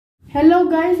Hello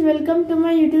guys, welcome to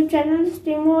my YouTube channel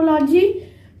STEAMElogy.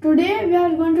 Today we are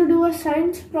going to do a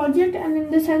science project, and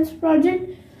in the science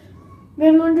project we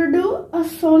are going to do a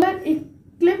solar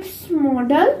eclipse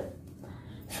model.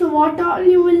 So what all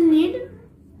you will need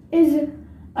is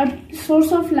a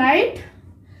source of light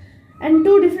and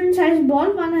two different size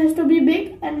balls. One has to be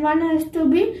big and one has to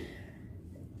be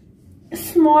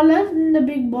smaller than the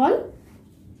big ball.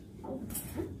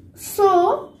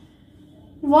 So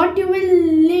what you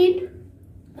will need,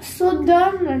 so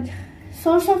the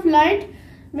source of light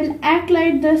will act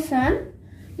like the sun,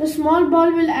 the small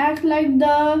ball will act like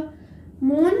the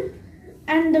moon,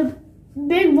 and the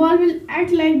big ball will act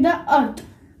like the earth.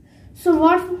 So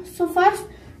first,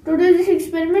 to do this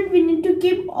experiment we need to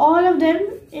keep all of them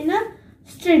in a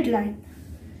straight line.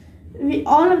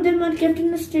 All of them are kept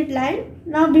in a straight line.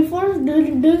 Now before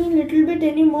doing a little bit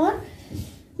anymore,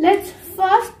 let's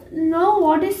first know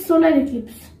what is solar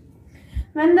eclipse.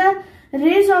 When the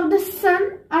rays of the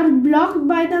sun are blocked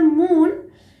by the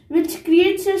moon, which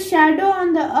creates a shadow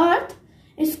on the earth,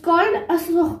 is called a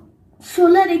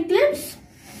solar eclipse.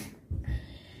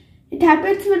 It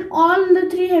happens when all the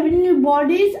three heavenly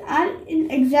bodies are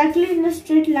exactly in a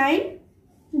straight line.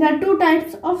 There are two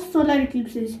types of solar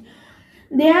eclipses.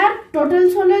 They are total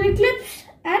solar eclipse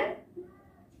and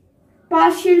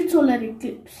partial solar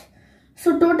eclipse.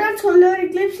 So total solar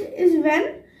eclipse is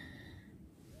when,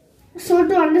 so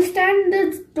to understand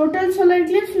the total solar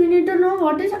eclipse we need to know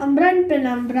what is umbra and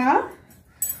penumbra.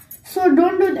 So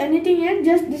don't do anything yet,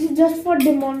 this is just for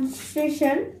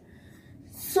demonstration.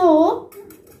 So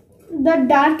the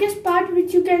darkest part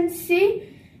which you can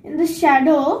see in the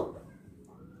shadow,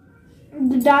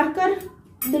 the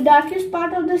darkest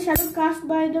part of the shadow cast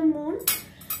by the moon,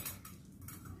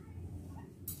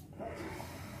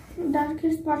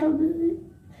 darkest part of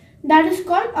that is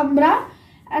called umbra,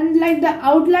 and like the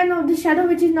outline of the shadow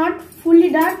which is not fully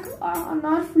dark or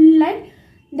not fully light,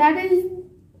 that is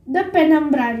the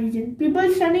penumbra region.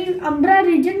 People standing in umbra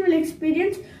region will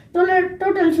experience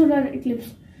total solar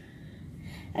eclipse,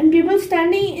 and people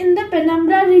standing in the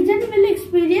penumbra region will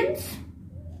experience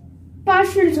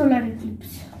partial solar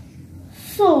eclipse.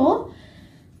 So,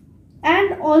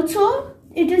 and also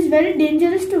it is very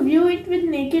dangerous to view it with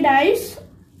naked eyes.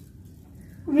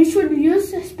 We should use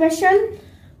special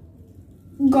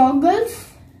goggles,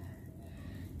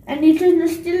 and it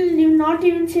is still not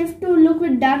even safe to look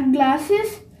with dark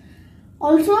glasses.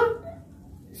 Also,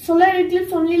 solar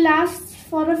eclipse only lasts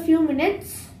for a few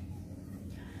minutes.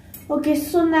 Okay,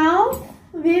 so now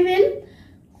we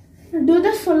will do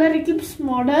the solar eclipse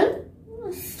model.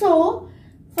 So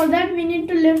for that we need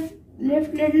to lift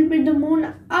little bit the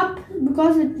moon up,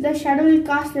 because the shadow will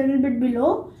cast a little bit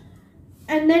below,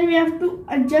 and then we have to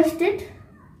adjust it.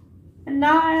 And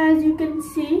now as you can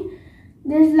see,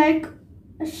 there is like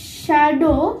a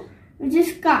shadow which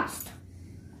is cast,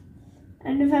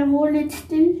 and if I hold it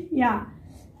still, yeah,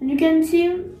 and you can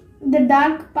see the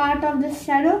dark part of the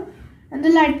shadow and the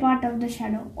light part of the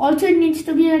shadow. Also it needs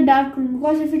to be in a dark room,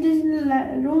 because if it is in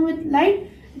a room with light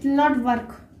it will not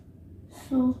work.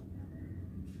 So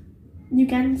you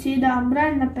can see the umbra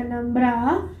and the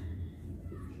penumbra,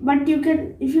 but you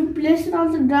can, if you place it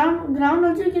on the ground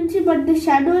also you can see, but the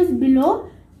shadow is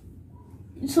below.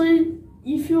 So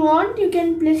if you want you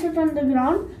can place it on the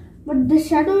ground, but the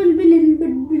shadow will be little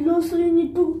bit below, so you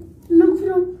need to look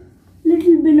from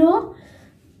little below.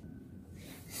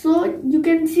 So you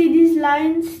can see these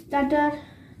lines that are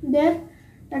there,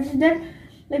 that is there,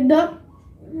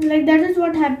 like that is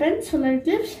what happens, solar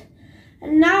eclipse.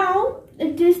 And now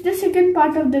it is the second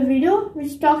part of the video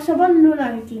which talks about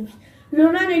lunar eclipse.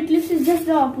 Lunar eclipse is just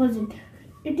the opposite.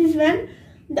 It is when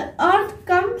the earth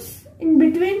comes in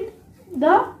between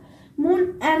the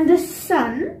moon and the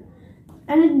sun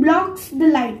and it blocks the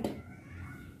light.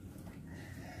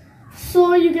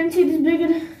 So you can see this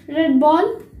big red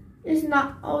ball is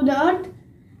now the earth,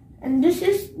 and this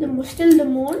is still the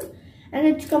moon, and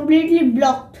it's completely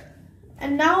blocked.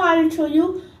 And now I will show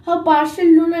you how partial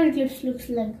lunar eclipse looks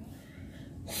like.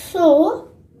 So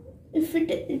if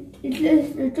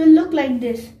it will look like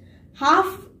this.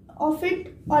 Half of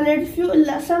it, or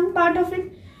some part of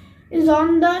it is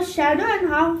on the shadow,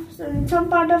 and some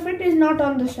part of it is not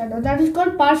on the shadow. That is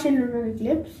called partial lunar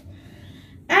eclipse.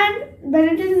 And when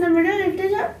it is in the middle, it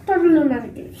is a total lunar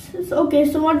eclipse. So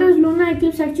what does lunar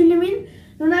eclipse actually mean?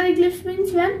 Lunar eclipse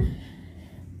means when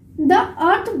the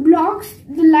earth blocks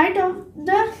the light of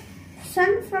the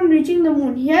sun from reaching the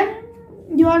moon. Here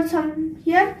you are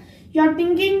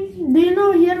thinking, do you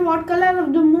know here what color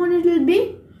of the moon it will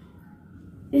be?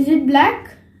 Is it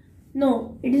black?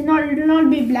 No, it is not. It will not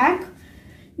be black.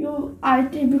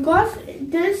 Because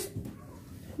it is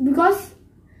because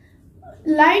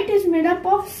light is made up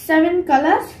of 7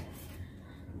 colors,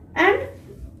 and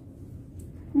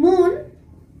moon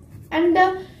and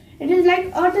it is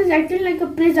like Earth is acting like a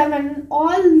prism, and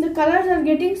all the colors are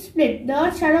getting split. The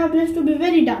Earth's shadow appears to be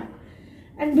very dark,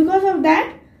 and because of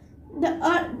that,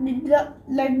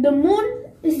 the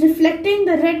moon is reflecting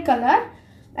the red color.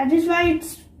 That is why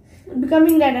it's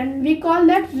becoming red, and we call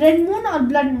that red moon or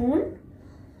blood moon.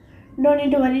 Don't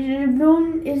need to worry. Red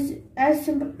moon is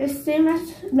same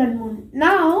as blood moon.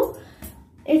 Now,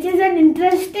 it is an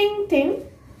interesting thing.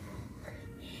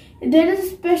 There is a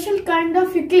special kind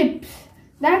of eclipse.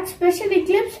 That special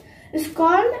eclipse is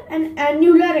called an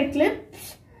annular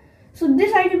eclipse. So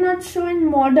this I cannot show in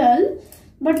model,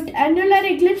 but annular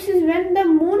eclipse is when the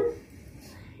moon,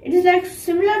 it is like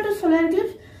similar to solar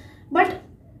eclipse, but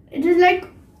it is like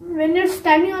when you're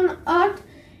standing on Earth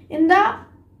in the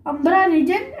umbra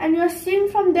region and you are seeing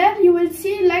from there, you will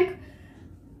see like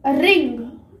a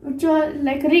ring, which are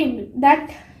like ring.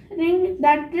 That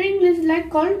ring is like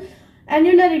called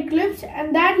annular eclipse,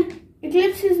 and that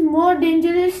eclipse is more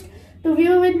dangerous to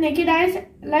view with naked eyes.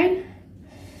 Like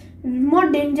more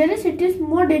dangerous, it is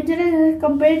more dangerous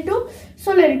compared to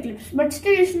solar eclipse, but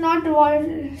still it's not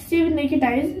see with naked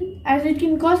eyes, as it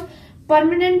can cause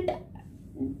permanent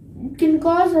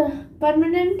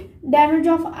damage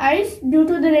of eyes due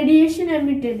to the radiation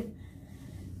emitted,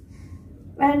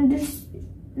 and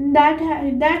that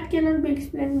cannot be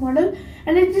explained in model.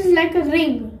 And it is like a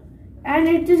ring, and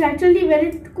it is actually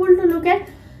very cool to look at,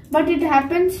 but it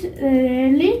happens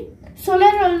rarely.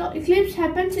 Solar eclipse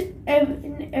happens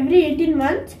in every 18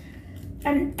 months,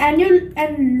 and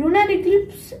lunar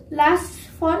eclipse lasts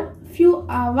for few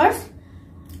hours,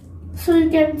 so you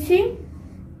can see.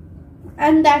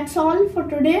 And that's all for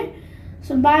today.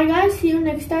 So bye guys, see you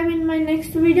next time in my next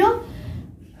video.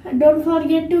 Don't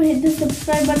forget to hit the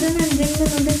subscribe button and ring the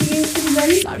notification bell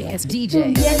to get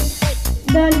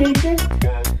the latest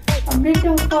update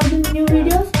for the new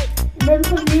videos. Don't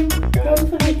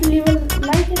forget to leave a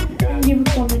like and give a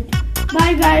comment.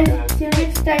 Bye guys, see you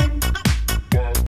next time.